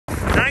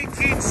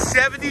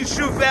1970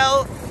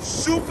 Chevelle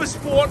Super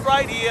Sport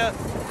right here.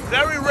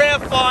 Very rare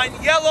find.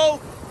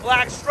 Yellow,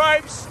 black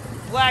stripes,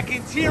 black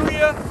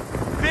interior,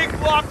 big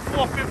block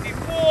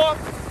 454.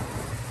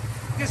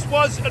 This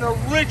was an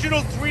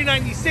original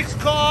 396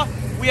 car.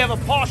 We have a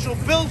partial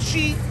build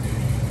sheet.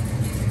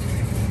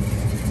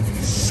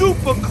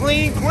 Super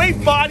clean,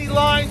 great body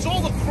lines.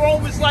 All the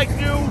chrome is like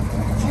new.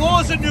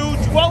 Floors are new.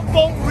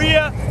 12-bolt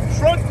rear,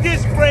 front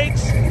disc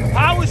brakes,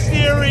 power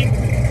steering,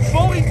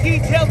 fully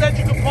detailed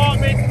engine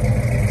compartment.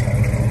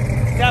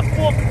 That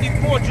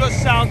 454 just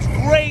sounds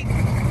great.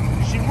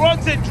 She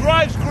runs and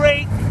drives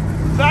great.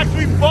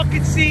 Factory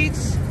bucket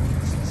seats,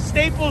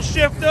 staple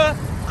shifter,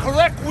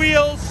 correct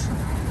wheels.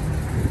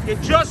 You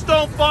just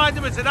don't find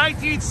them. It's a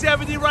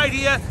 1970 right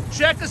here.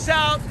 Check us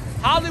out,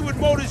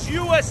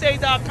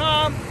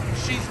 HollywoodMotorsUSA.com.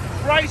 She's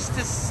priced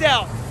to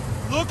sell.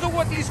 Look at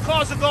what these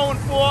cars are going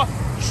for.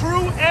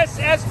 True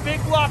SS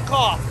big block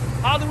car.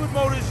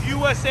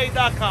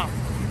 HollywoodMotorsUSA.com.